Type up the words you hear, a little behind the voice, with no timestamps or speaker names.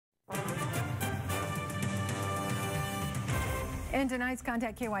In tonight's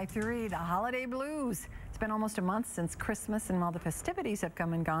Contact KY3, the holiday blues. It's been almost a month since Christmas, and while the festivities have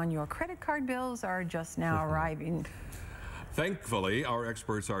come and gone, your credit card bills are just now arriving. Thankfully, our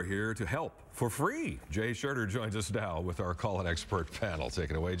experts are here to help for free. Jay Scherter joins us now with our call-in expert panel.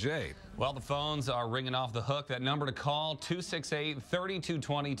 Take it away, Jay. Well, the phones are ringing off the hook. That number to call,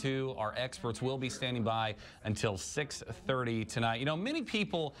 268-3222. Our experts will be standing by until 6:30 tonight. You know, many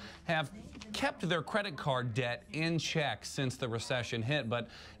people have kept their credit card debt in check since the recession hit, but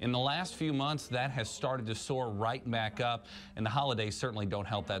in the last few months, that has started to soar right back up, and the holidays certainly don't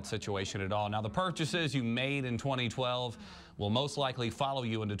help that situation at all. Now, the purchases you made in 2012 will most likely follow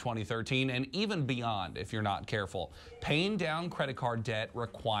you into 2013 and even beyond if you're not careful. Paying down credit card debt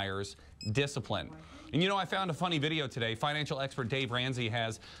requires discipline. And you know, I found a funny video today. Financial expert Dave Ramsey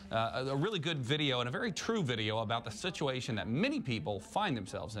has a really good video and a very true video about the situation that many people find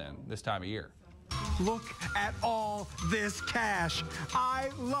themselves in this time of year. Look at all this cash. I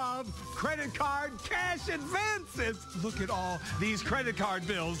love credit card cash advances. Look at all these credit card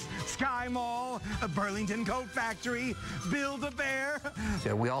bills. Sky Mall, Burlington Coat Factory, Build-A-Bear.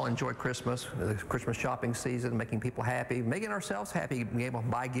 Yeah, we all enjoy Christmas, the Christmas shopping season, making people happy, making ourselves happy, being able to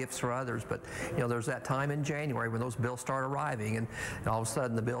buy gifts for others. But, you know, there's that time in January when those bills start arriving, and all of a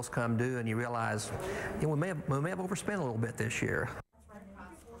sudden the bills come due, and you realize, you know, we may have overspent a little bit this year.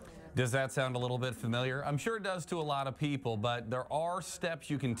 Does that sound a little bit familiar? I'm sure it does to a lot of people, but there are steps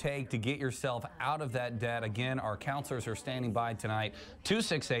you can take to get yourself out of that debt. Again, our counselors are standing by tonight.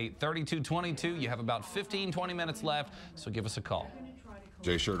 268-3222. You have about 15-20 minutes left, so give us a call.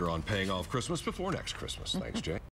 Jay Scherter on paying off Christmas before next Christmas. Thanks, Jay.